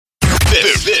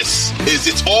This is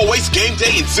It's Always Game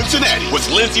Day in Cincinnati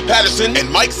with Lindsey Patterson and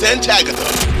Mike Santagata.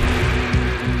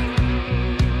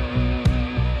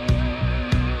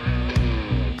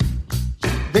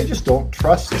 They just don't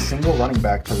trust a single running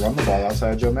back to run the ball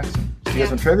outside of Joe Mixon. Because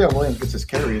when Travion Williams gets his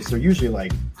carries, they're usually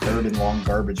like third and long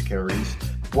garbage carries.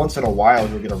 Once in a while,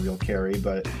 he'll get a real carry,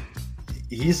 but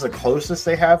he's the closest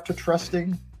they have to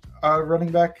trusting a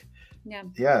running back.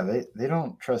 Yeah, they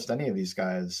don't trust any of these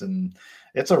guys. And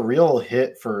it's a real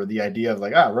hit for the idea of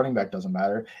like, running back doesn't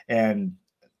matter. And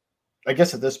I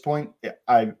guess at this point,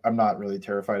 I'm not really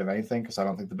terrified of anything because I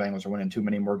don't think the Bengals are winning too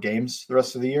many more games the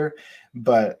rest of the year.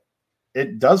 But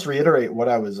it does reiterate what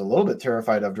I was a little bit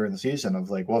terrified of during the season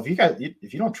of like, well, if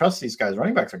you don't trust these guys,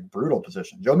 running back's a brutal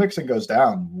position. Joe Mixon goes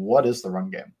down. What is the run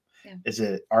game?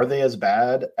 Yeah. Are they as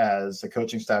bad as the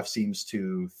coaching staff seems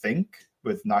to think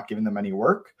with not giving them any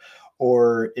work?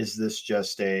 Or is this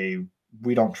just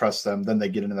we don't trust them, then they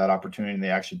get into that opportunity and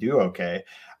they actually do okay?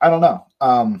 I don't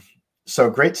know. So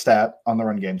great stat on the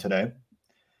run game today.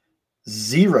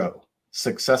 0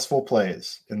 successful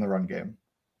plays in the run game.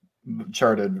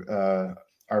 Charted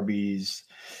RB's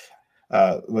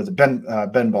was it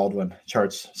Ben Baldwin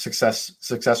charts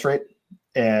success rate,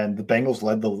 and the Bengals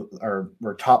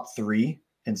were top 3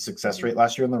 in success rate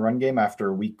last year in the run game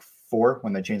after week 4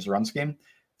 when they changed the run scheme.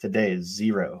 Today is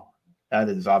 0. That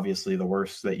is obviously the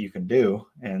worst that you can do,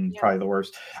 and probably the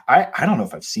worst. I don't know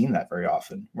if I've seen that very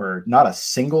often, where not a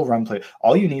single run play.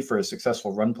 All you need for a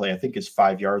successful run play, I think, is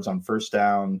 5 yards on first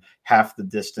down, half the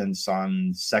distance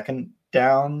on second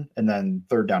down, and then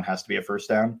third down has to be a first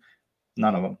down.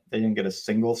 None of them. They didn't get a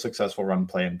single successful run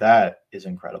play, and that is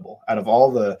incredible. Out of all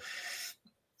the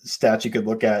stats you could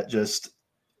look at, just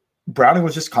Browning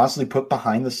was just constantly put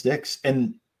behind the sticks.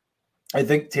 And I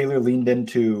think Taylor leaned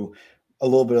into a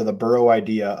little bit of the Burrow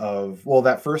idea of, well,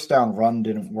 that first down run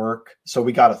didn't work, so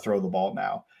we got to throw the ball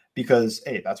now because,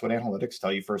 hey, that's what analytics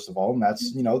tell you, first of all. And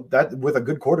that's, that with a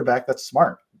good quarterback, that's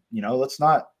smart. Let's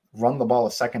not run the ball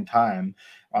a second time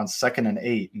on 2nd and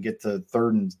 8 and get to 3rd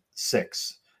and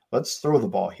 6. Let's throw the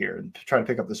ball here and try to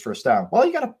pick up this first down. Well,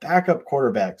 you got a backup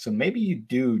quarterback, so maybe you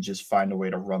do just find a way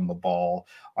to run the ball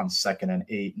on 2nd and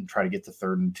 8 and try to get to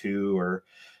 3rd and 2 or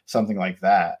something like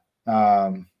that.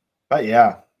 But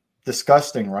yeah,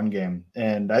 disgusting run game.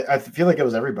 And I feel like it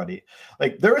was everybody.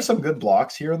 Like there were some good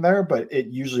blocks here and there, but it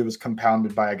usually was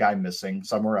compounded by a guy missing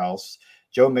somewhere else.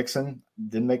 Joe Mixon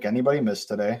didn't make anybody miss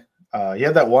today. He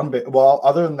had that one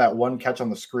other than that one catch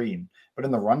on the screen, but in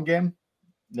the run game,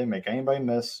 didn't make anybody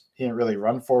miss. He didn't really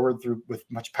run forward with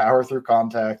much power through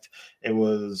contact. It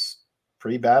was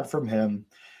pretty bad from him.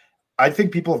 I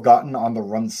think people have gotten on the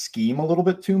run scheme a little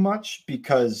bit too much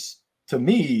because to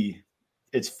me,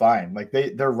 it's fine. Like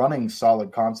they're running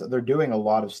solid concept. They're doing a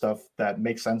lot of stuff that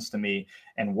makes sense to me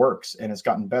and works, and it's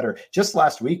gotten better. Just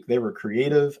last week, they were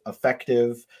creative,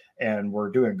 effective, and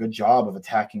were doing a good job of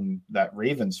attacking that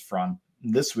Ravens front.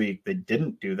 This week, they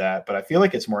didn't do that, but I feel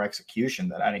like it's more execution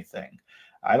than anything.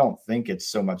 I don't think it's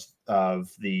so much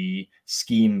of the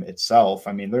scheme itself.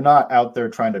 I mean, they're not out there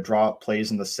trying to draw up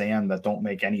plays in the sand that don't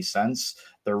make any sense.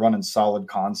 They're running solid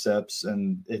concepts,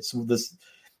 and it's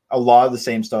a lot of the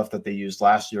same stuff that they used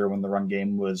last year when the run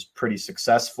game was pretty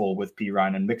successful with P.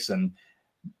 Ryan and Mixon,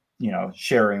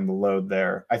 sharing the load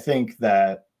there. I think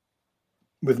that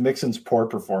with Mixon's poor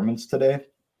performance today,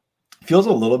 feels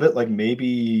a little bit like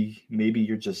maybe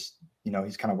you're just,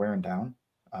 he's kind of wearing down.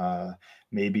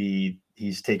 Maybe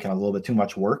he's taken a little bit too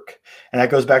much work. And that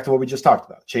goes back to what we just talked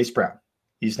about. Chase Brown.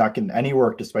 He's not getting any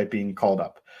work despite being called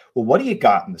up. Well, what do you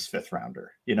got in this 5th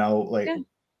rounder?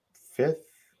 Fifth?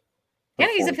 Yeah,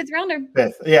 he's a 5th rounder.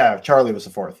 5th. Yeah, Charlie was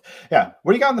the 4th. Yeah.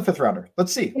 What do you got in the 5th rounder?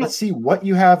 Let's see. Let's see what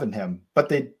you have in him. But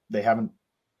they haven't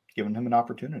given him an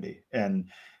opportunity. And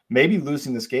maybe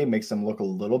losing this game makes them look a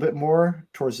little bit more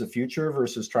towards the future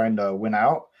versus trying to win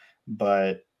out.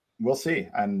 But we'll see.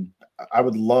 And I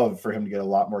would love for him to get a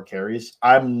lot more carries.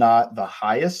 I'm not the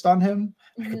highest on him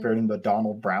compared to the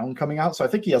Donald Brown coming out. So I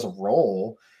think he has a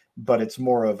role, but it's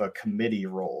more of a committee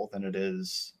role than it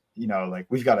is, like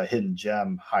we've got a hidden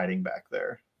gem hiding back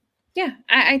there. Yeah,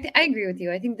 I agree with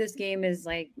you. I think this game is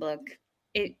like, look,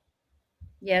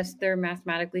 yes, they're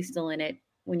mathematically still in it.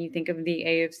 When you think of the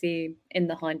AFC in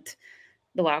the hunt,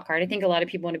 the wild card, I think a lot of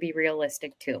people want to be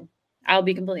realistic too. I'll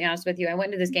be completely honest with you. I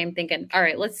went into this game thinking, all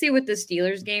right, let's see what the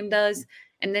Steelers game does.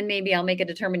 And then maybe I'll make a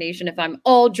determination if I'm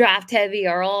all draft heavy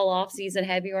or all off-season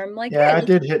heavy, or I'm like, yeah,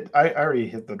 I already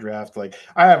hit the draft. Like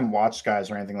I haven't watched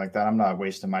guys or anything like that. I'm not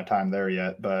wasting my time there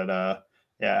yet. But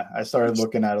Yeah, I started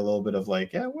looking at a little bit of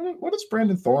like, what does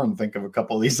Brandon Thorne think of a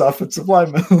couple of these offensive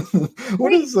linemen?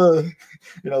 What is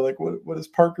what is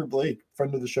Parker Blake,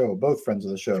 friend of the show, both friends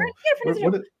of the show?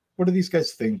 What do these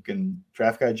guys think? And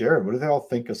draft guy Jared, what do they all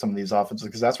think of some of these offenses?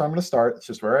 Because that's where I'm going to start. It's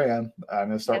just where I am. I'm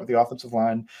going to start with the offensive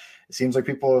line. It seems like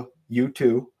you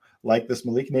too, like this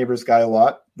Malik Neighbors guy a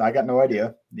lot. I got no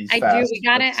idea. I do. We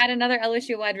got to add another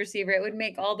LSU wide receiver. It would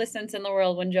make all the sense in the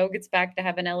world when Joe gets back to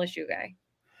have an LSU guy.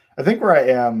 I think where I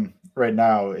am right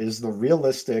now is the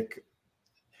realistic,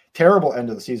 terrible end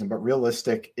of the season, but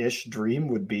realistic-ish dream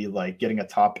would be like getting a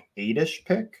top 8-ish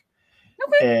pick.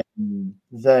 Okay. And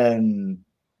then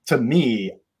to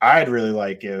me, I'd really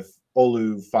like if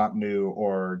Olu Fontenot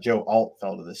or Joe Alt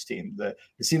fell to this team.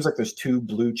 It seems like there's 2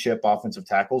 blue chip offensive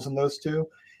tackles in those two.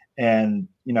 And,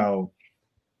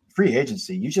 free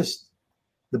agency,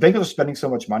 the Bengals are spending so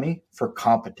much money for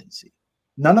competency.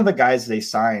 None of the guys they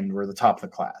signed were the top of the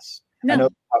class. No. I know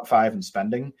top 5 in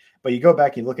spending, but you go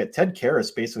back, you look at Ted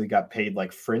Karras basically got paid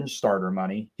like fringe starter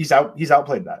money. He's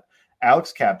outplayed that.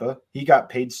 Alex Kappa, he got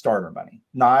paid starter money,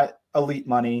 not elite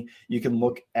money. You can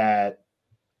look at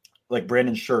like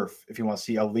Brandon Scherf if you want to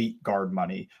see elite guard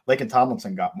money. Laken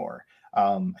Tomlinson got more.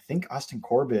 I think Austin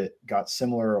Corbett got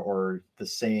similar or the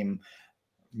same,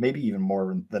 maybe even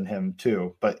more than him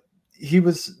too. But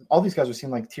all these guys were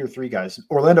seeing like tier 3 guys.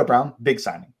 Orlando Brown, big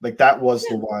signing. Like that was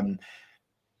the one,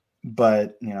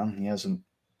 but he hasn't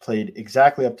played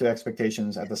exactly up to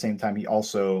expectations. At the same time, he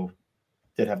also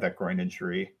did have that groin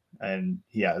injury and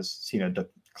he has seen a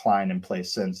decline in play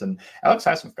since. And Alex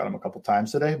Highsmith got him a couple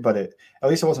times today, but at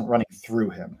least it wasn't running through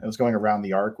him. It was going around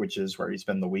the arc, which is where he's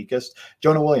been the weakest.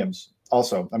 Jonah Williams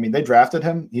also, they drafted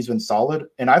him. He's been solid.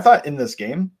 And I thought in this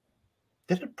game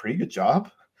did a pretty good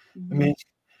job. Mm-hmm.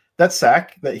 That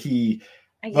sack that he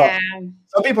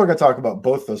some people are going to talk about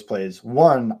both those plays.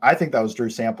 One, I think that was Drew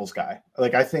Sample's guy.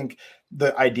 Like, I think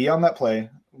the idea on that play,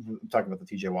 I'm talking about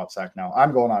the TJ Watt sack now.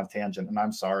 I'm going on a tangent, and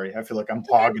I'm sorry. I feel like I'm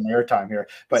hogging airtime here.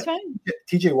 But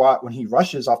TJ Watt, when he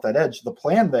rushes off that edge, the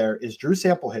plan there is Drew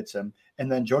Sample hits him,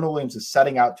 and then Jonah Williams is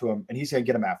setting out to him, and he's going to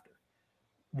get him after.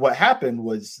 What happened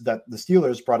was that the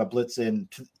Steelers brought a blitz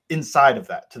inside of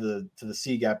that to the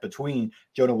C gap between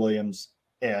Jonah Williams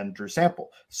and Drew Sample.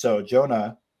 So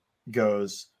Jonah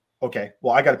goes, okay,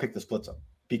 well, I got to pick this blitz up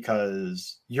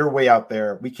because you're way out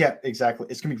there. We can't exactly,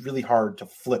 it's going to be really hard to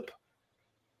flip.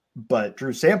 But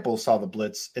Drew Sample saw the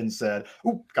blitz and said,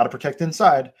 ooh, got to protect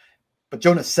inside. But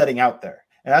Jonah's setting out there.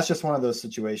 And that's just one of those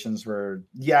situations where,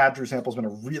 Drew Sample's been a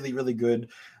really, really good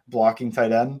blocking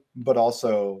tight end, but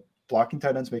also blocking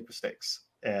tight ends make mistakes.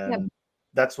 And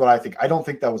that's what I think. I don't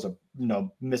think that was a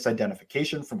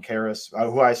misidentification from Karras,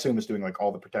 who I assume is doing like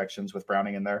all the protections with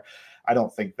Browning in there. I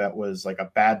don't think that was like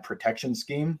a bad protection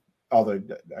scheme. Although,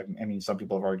 some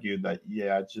people have argued that,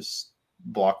 just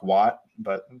block Watt.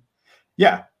 But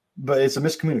it's a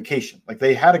miscommunication. Like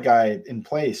they had a guy in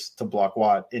place to block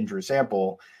Watt in Drew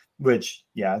Sample, which,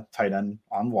 tight end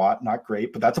on Watt, not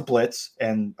great, but that's a blitz.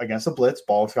 And against a blitz,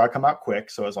 ball's got to come out quick.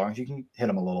 So as long as you can hit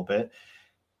him a little bit,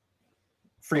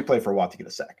 free play for Watt to get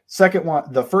a sack. Second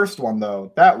one, the first one,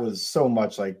 though, that was so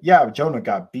much like, Jonah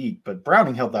got beat, but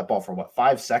Browning held that ball for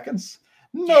 5 seconds?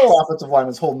 No offensive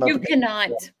lineman's holding up. You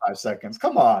cannot. 5 seconds.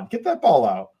 Come on, get that ball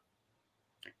out.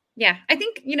 Yeah, I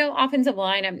think, offensive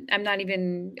line, I'm not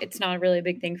even, it's not really a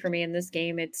big thing for me in this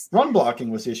game. It's run blocking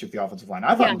was the issue with the offensive line.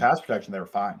 I thought in pass protection, they were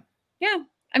fine. Yeah.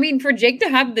 For Jake to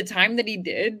have the time that he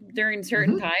did during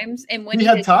certain times, and when he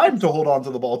had time to hold on to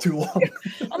the ball too long.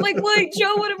 I'm like,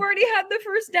 Joe would have already had the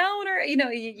first down, or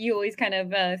you always kind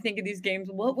of think of these games.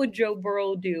 What would Joe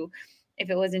Burrow do if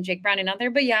it wasn't Jake Browning out there?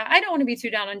 But I don't want to be too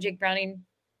down on Jake Browning.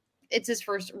 It's his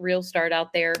first real start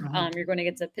out there. Mm-hmm. You're going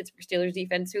against the Pittsburgh Steelers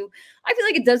defense, who I feel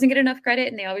like it doesn't get enough credit,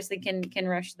 and they obviously can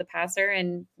rush the passer,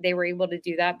 and they were able to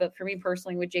do that. But for me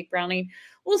personally, with Jake Browning,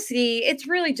 we'll see. It's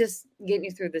really just getting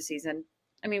you through the season.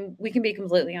 We can be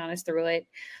completely honest through it.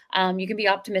 You can be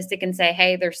optimistic and say,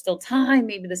 hey, there's still time.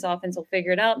 Maybe this offense will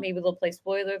figure it out. Maybe they'll play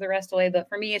spoiler the rest of the way. But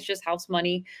for me, it's just house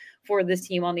money for this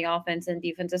team on the offense and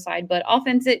defensive side. But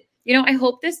offense, I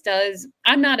hope this does.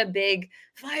 I'm not a big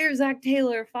fire Zach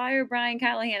Taylor, fire Brian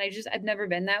Callahan. I've never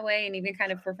been that way. And even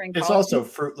kind of for Frank. It's also a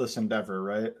fruitless endeavor,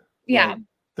 right? Yeah.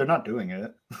 They're not doing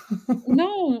it.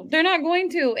 No, they're not going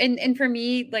to. And for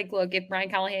me, look, if Brian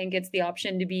Callahan gets the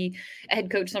option to be a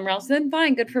head coach somewhere else, then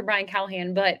fine, good for Brian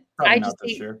Callahan. But probably not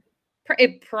this year.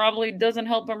 It probably doesn't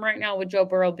help him right now with Joe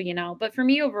Burrow being out. But for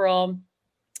me overall,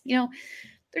 they're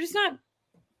just not.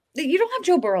 You don't have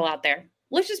Joe Burrow out there.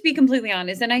 Let's just be completely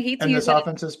honest. And I hate to use this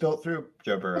offense is built through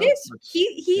Joe Burrow. It is. He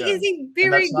is a very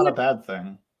and that's not a bad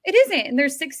thing. It isn't. And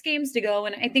there's 6 games to go.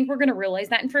 And I think we're going to realize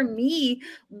that. And for me,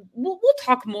 we'll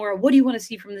talk more. What do you want to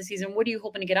see from the season? What are you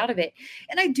hoping to get out of it?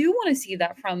 And I do want to see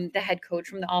that from the head coach,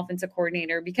 from the offensive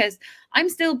coordinator, because I'm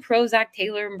still pro Zach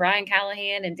Taylor and Brian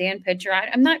Callahan and Dan Pitcher.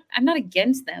 I'm not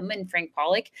against them and Frank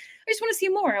Pollock. I just want to see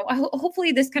more.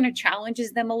 Hopefully this kind of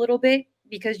challenges them a little bit,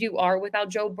 because you are without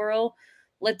Joe Burrow.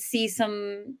 Let's see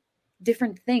some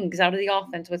different things out of the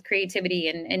offense with creativity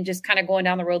and just kind of going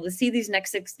down the road. Let's see these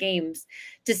next 6 games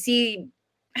to see,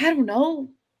 I don't know,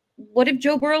 what if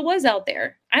Joe Burrow was out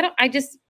there? I just